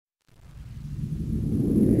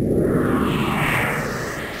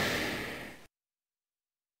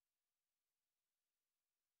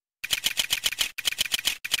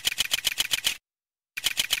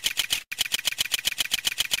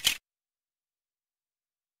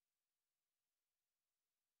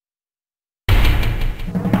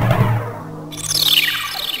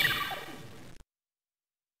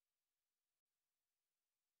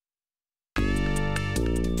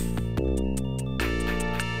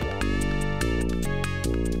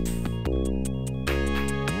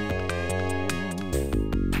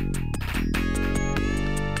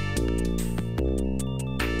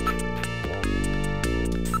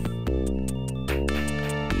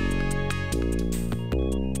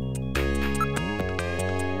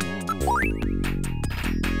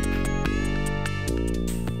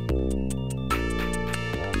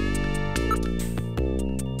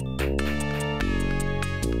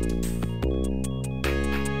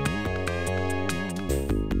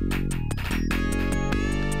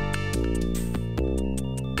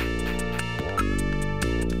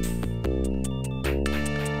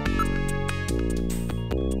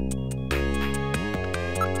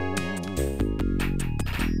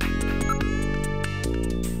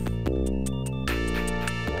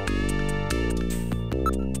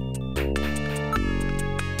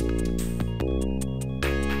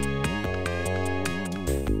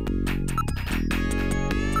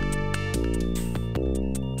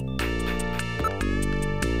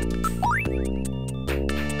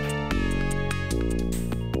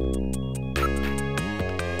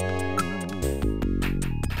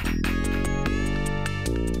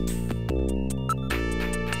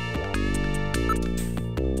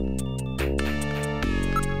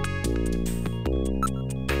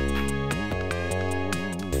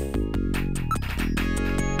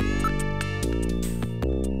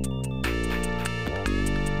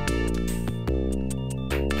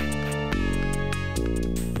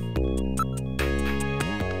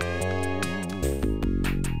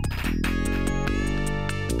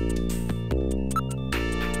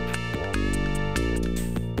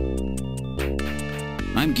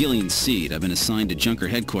I'm Gillian Seed. I've been assigned to Junker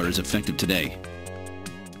headquarters effective today.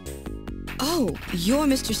 Oh, you're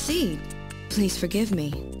Mr. Seed. Please forgive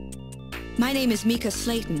me. My name is Mika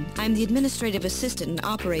Slayton. I'm the administrative assistant and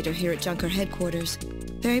operator here at Junker headquarters.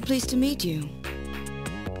 Very pleased to meet you.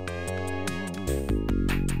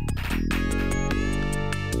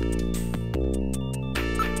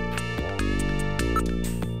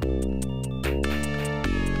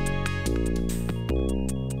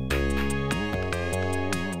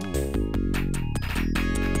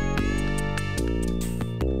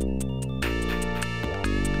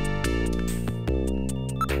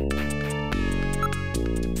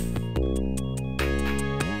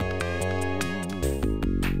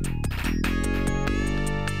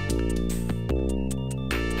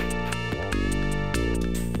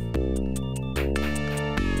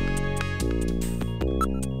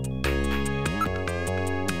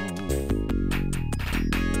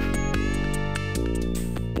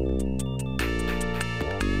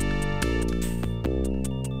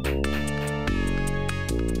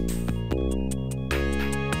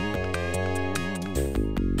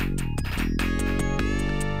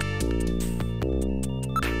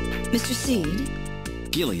 Mr.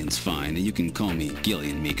 Seed? Gillian's fine, and you can call me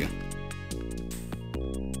Gillian, Mika.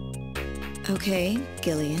 Okay,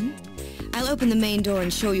 Gillian. I'll open the main door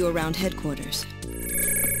and show you around headquarters.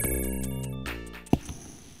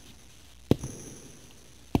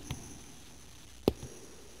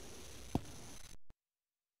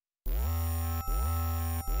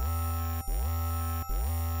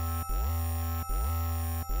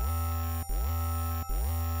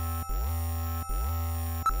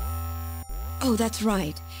 Oh, that's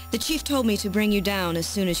right. The chief told me to bring you down as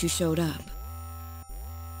soon as you showed up.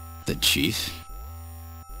 The chief?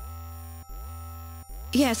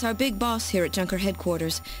 Yes, our big boss here at Junker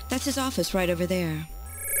headquarters. That's his office right over there.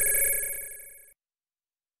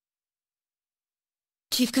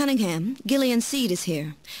 Chief Cunningham, Gillian Seed is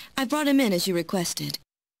here. I brought him in as you requested.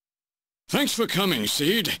 Thanks for coming,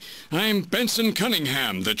 Seed. I'm Benson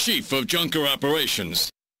Cunningham, the Chief of Junker Operations.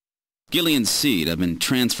 Gillian Seed. I've been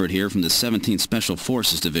transferred here from the 17th Special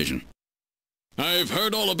Forces Division. I've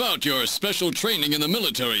heard all about your special training in the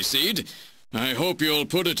military, Seed. I hope you'll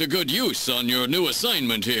put it to good use on your new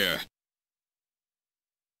assignment here.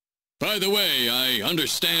 By the way, I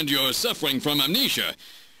understand you're suffering from amnesia.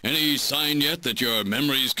 Any sign yet that your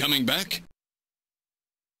memory's coming back?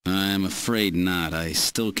 I'm afraid not. I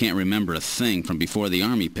still can't remember a thing from before the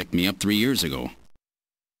Army picked me up 3 years ago.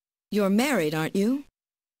 You're married, aren't you?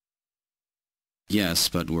 Yes,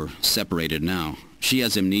 but we're separated now. She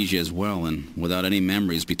has amnesia as well, and without any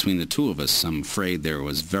memories between the two of us, I'm afraid there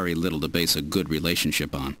was very little to base a good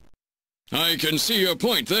relationship on. I can see your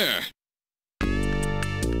point there.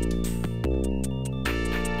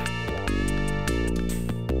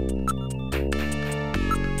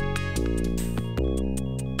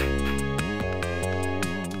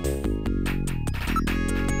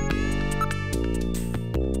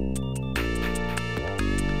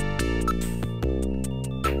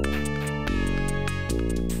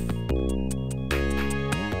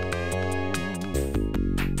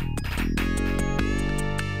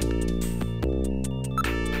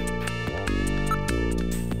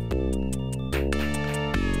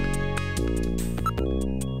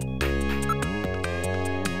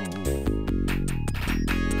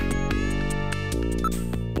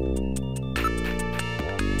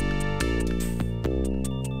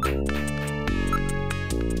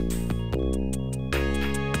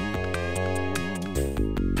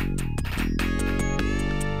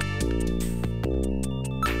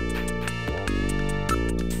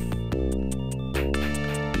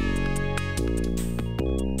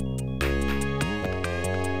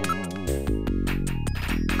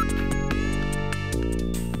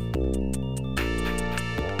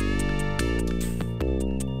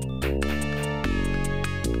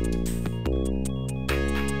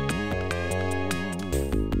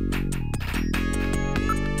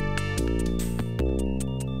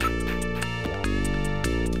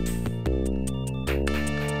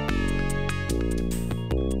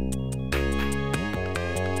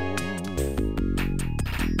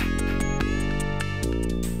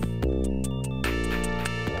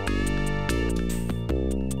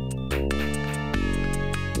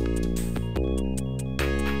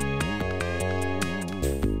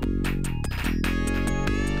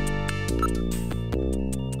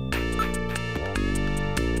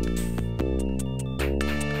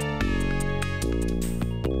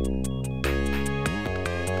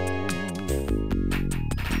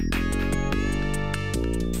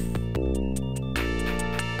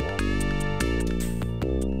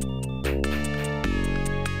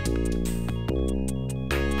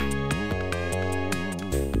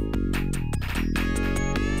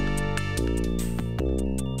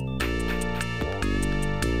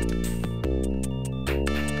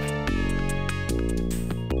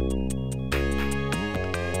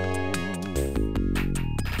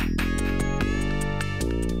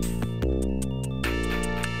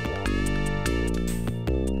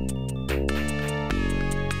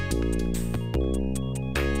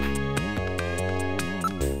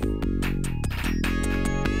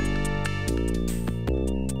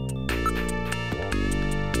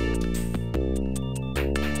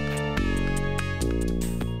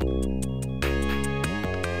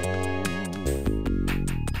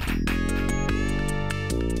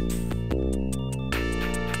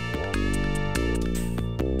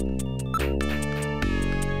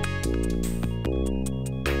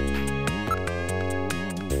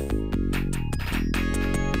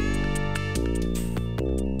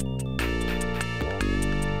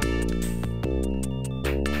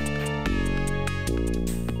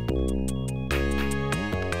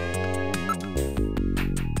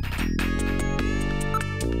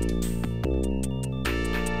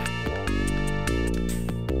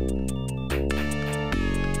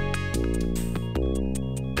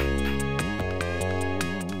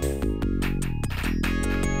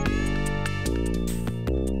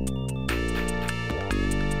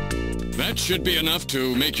 should be enough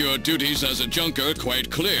to make your duties as a junker quite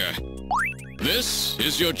clear. This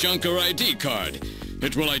is your junker ID card.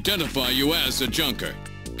 It will identify you as a junker.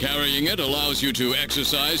 Carrying it allows you to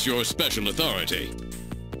exercise your special authority.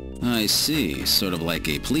 I see. Sort of like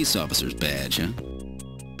a police officer's badge, huh?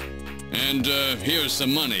 And here's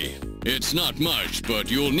some money. It's not much, but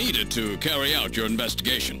you'll need it to carry out your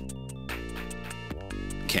investigation.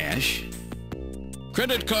 Cash?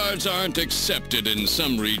 Credit cards aren't accepted in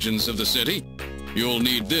some regions of the city. You'll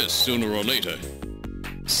need this sooner or later.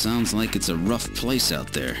 Sounds like it's a rough place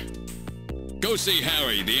out there. Go see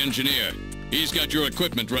Harry, the engineer. He's got your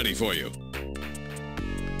equipment ready for you.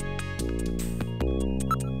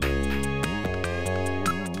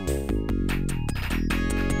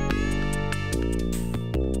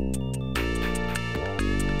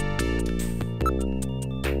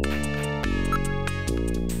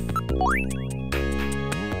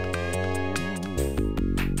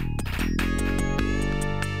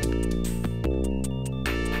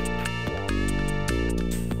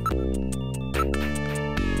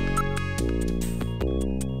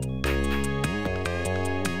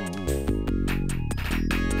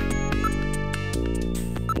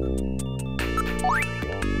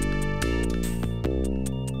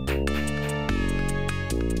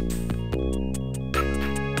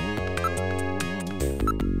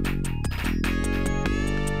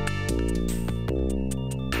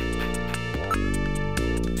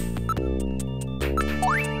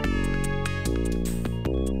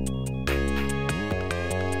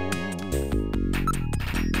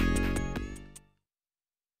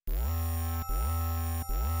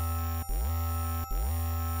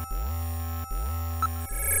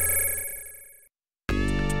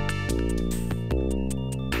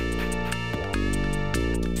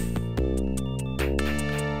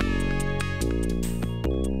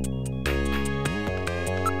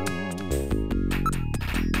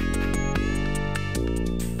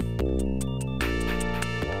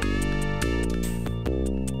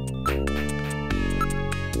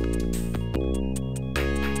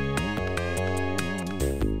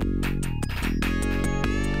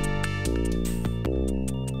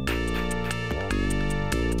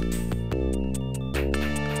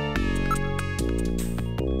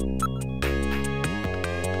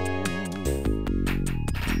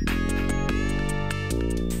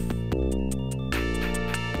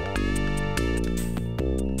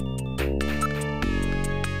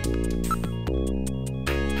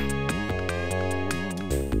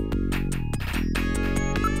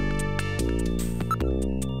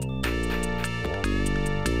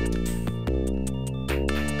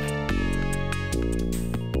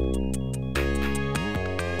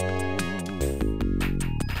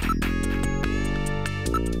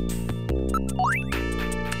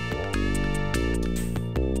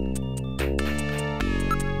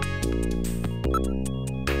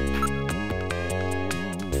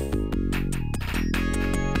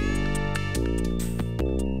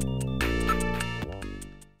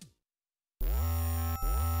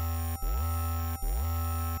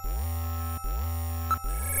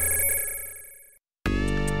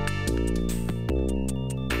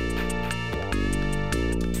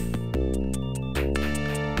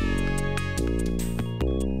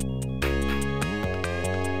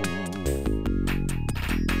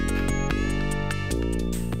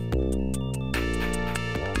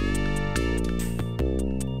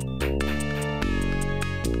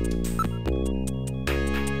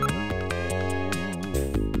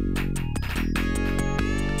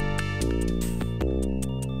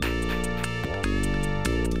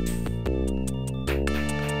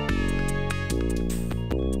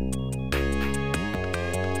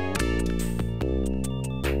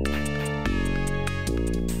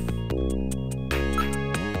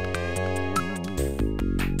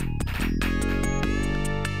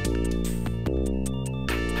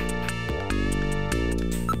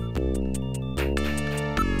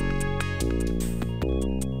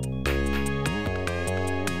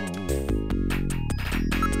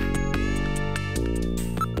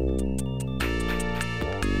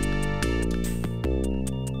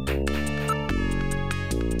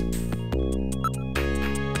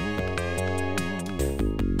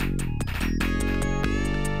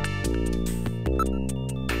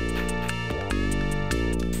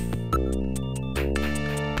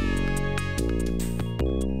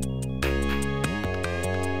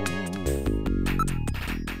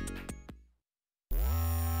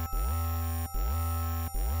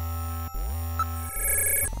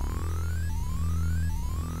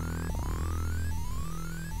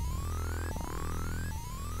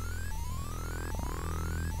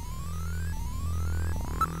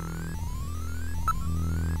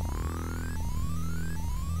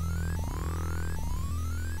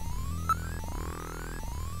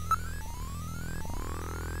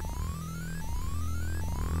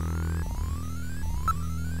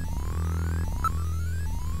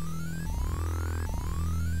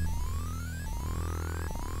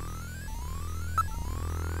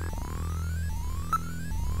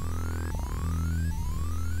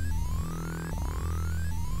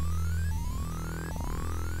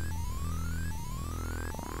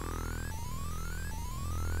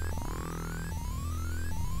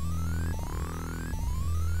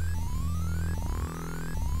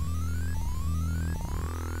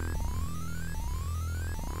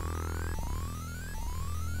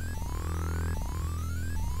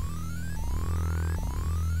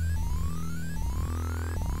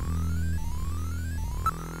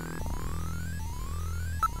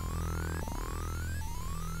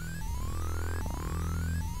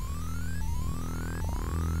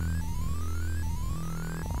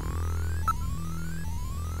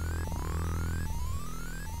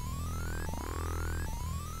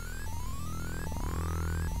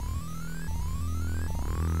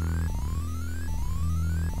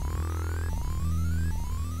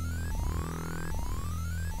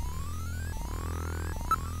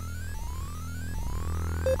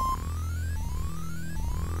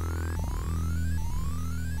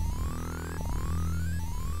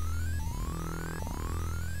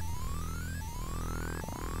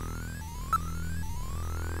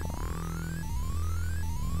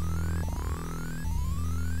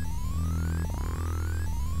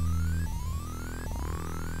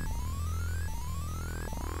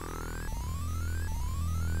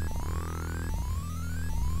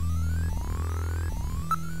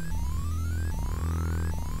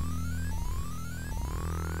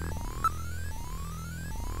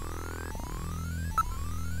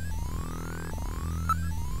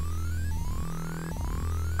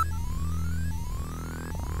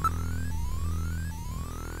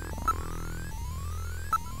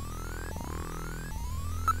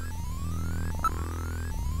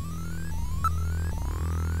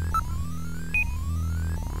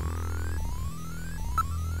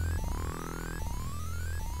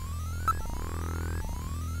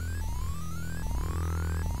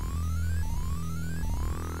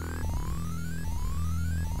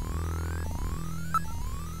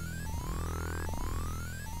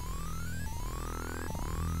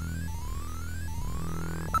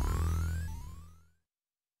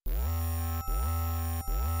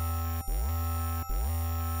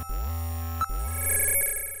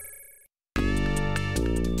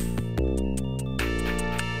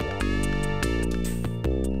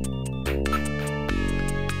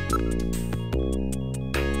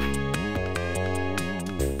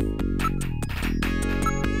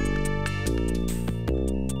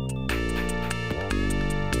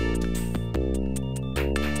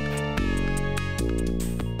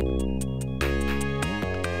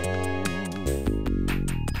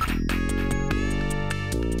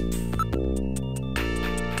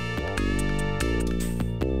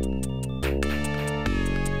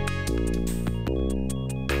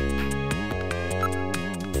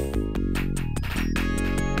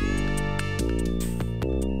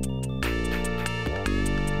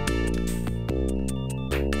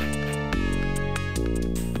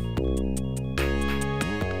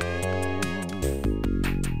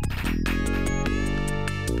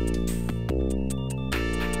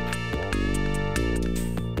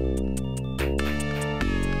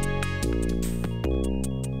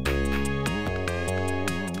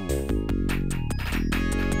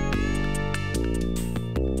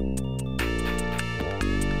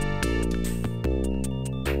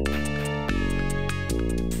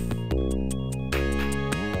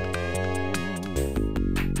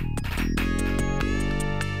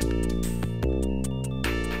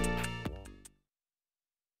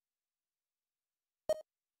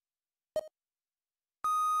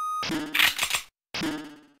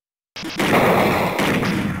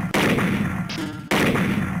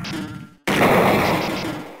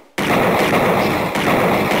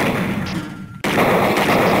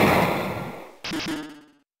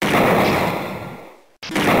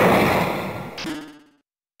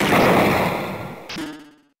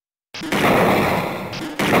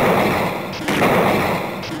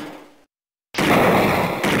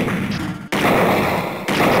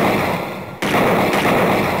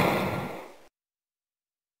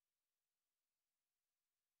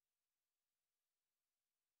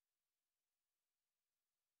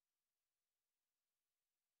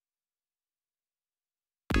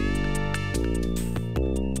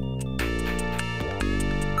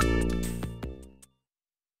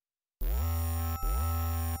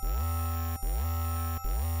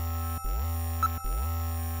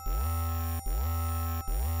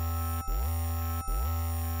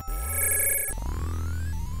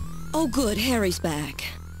 Oh, good. Harry's back.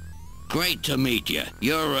 Great to meet you.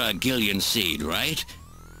 You're Gillian Seed, right?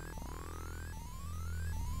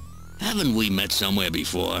 Haven't we met somewhere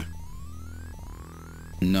before?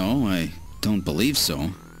 No, I don't believe so.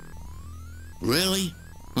 Really?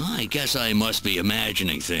 Well, I guess I must be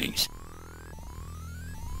imagining things.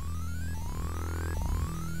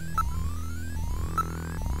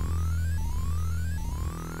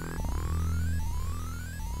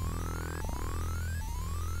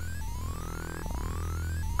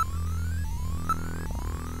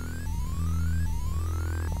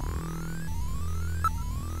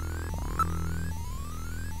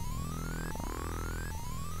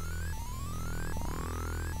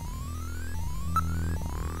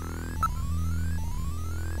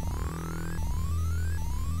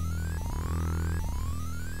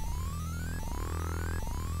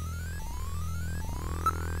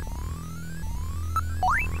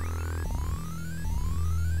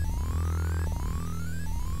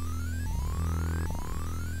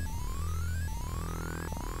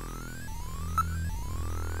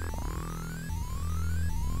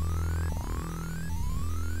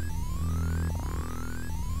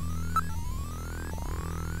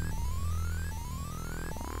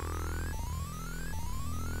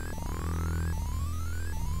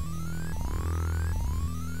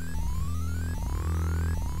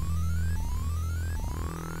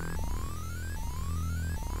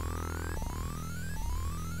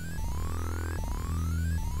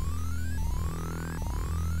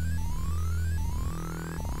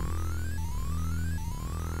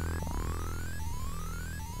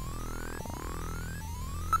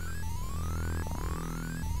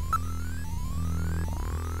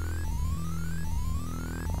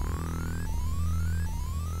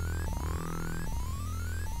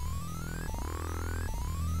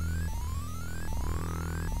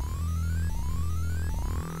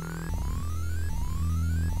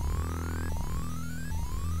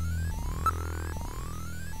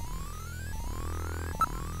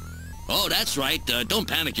 Oh, that's right. Don't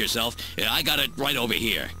panic yourself. I got it right over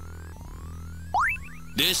here.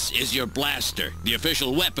 This is your blaster, the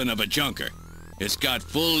official weapon of a junker. It's got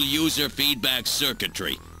full user feedback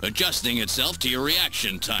circuitry, adjusting itself to your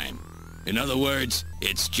reaction time. In other words,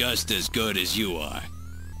 it's just as good as you are.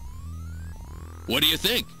 What do you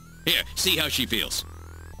think? Here, see how she feels.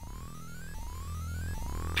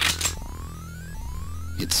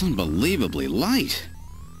 It's unbelievably light.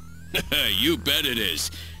 You bet it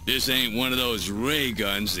is. This ain't one of those ray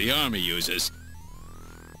guns the Army uses.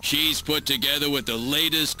 She's put together with the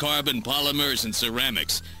latest carbon polymers and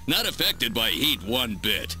ceramics, not affected by heat one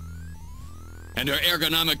bit. And her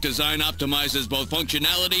ergonomic design optimizes both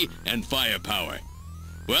functionality and firepower.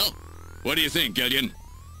 Well, what do you think, Gillian?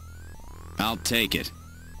 I'll take it.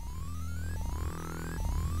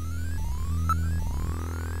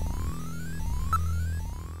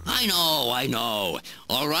 I know.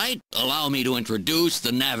 All right, allow me to introduce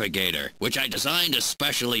the Navigator, which I designed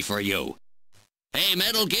especially for you. Hey,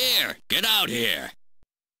 Metal Gear, get out here.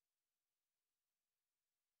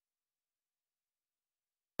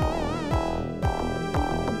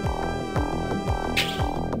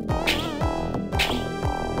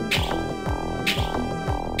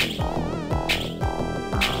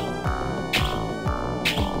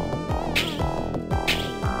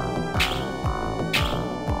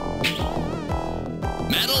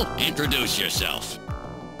 Metal, introduce yourself.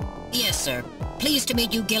 Yes, sir. Pleased to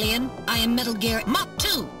meet you, Gillian. I am Metal Gear Mach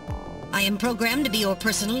 2. I am programmed to be your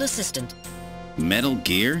personal assistant. Metal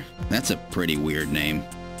Gear? That's a pretty weird name.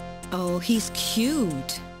 Oh, he's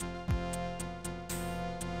cute.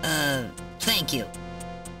 Thank you.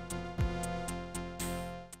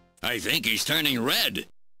 I think he's turning red.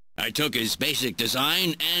 I took his basic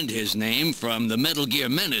design and his name from the Metal Gear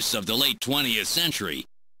menace of the late 20th century.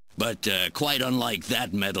 But quite unlike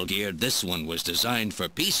that Metal Gear, this one was designed for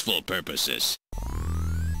peaceful purposes.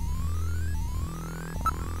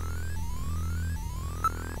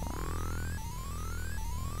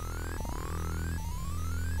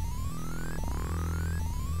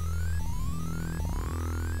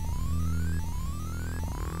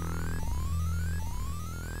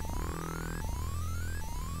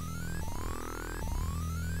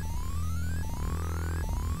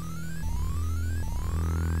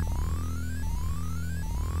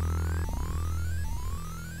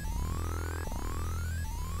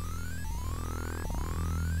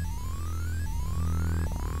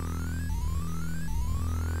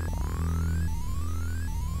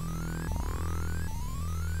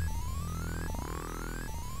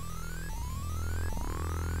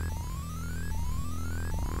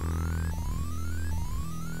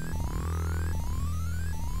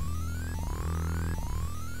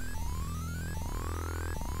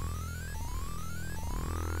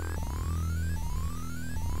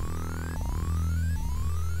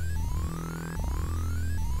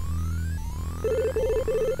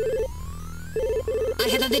 I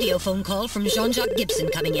have a video phone call from Jean-Jacques Gibson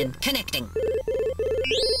coming in. Connecting.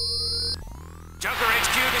 Junker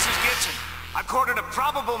HQ, this is Gibson. I've cornered a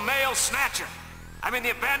probable male snatcher. I'm in the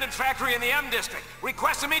abandoned factory in the M District.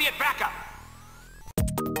 Request immediate backup.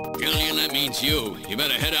 Gillian, that means you. You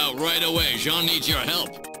better head out right away. Jean needs your help.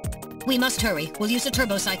 We must hurry. We'll use a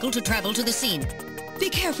turbocycle to travel to the scene. Be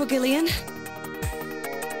careful, Gillian.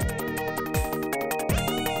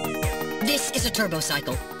 This is a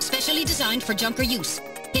turbocycle, specially designed for junker use.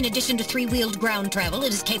 In addition to three-wheeled ground travel,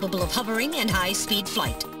 it is capable of hovering and high-speed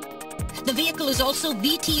flight. The vehicle is also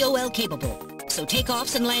VTOL capable, so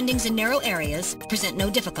takeoffs and landings in narrow areas present no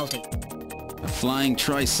difficulty. A flying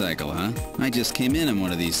tricycle, huh? I just came in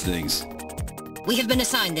one of these things. We have been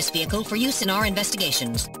assigned this vehicle for use in our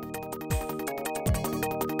investigations.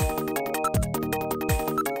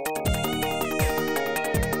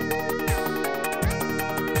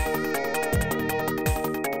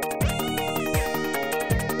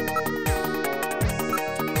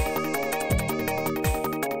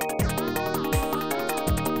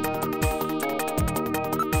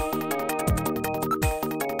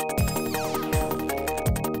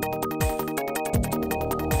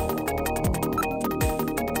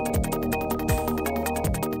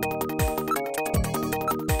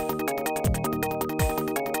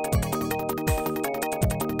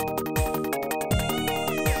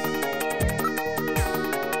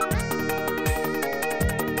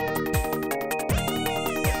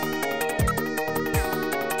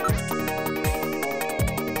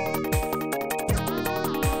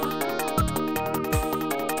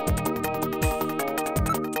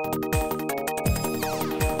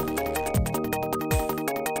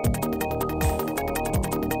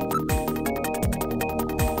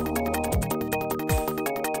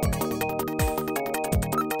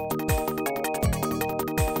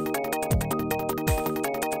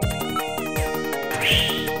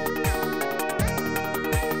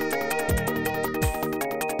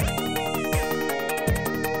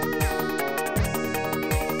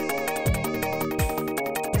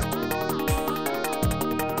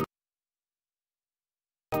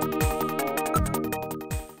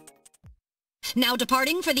 Now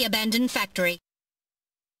departing for the abandoned factory.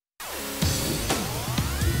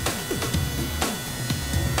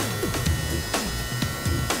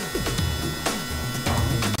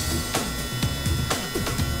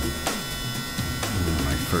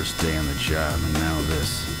 My first day on the job, and now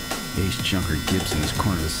this. Ace Junker Gibson has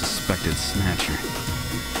cornered a suspected snatcher.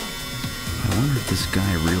 I wonder if this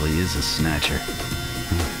guy really is a snatcher.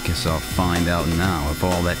 Guess I'll find out now if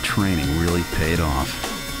all that training really paid off.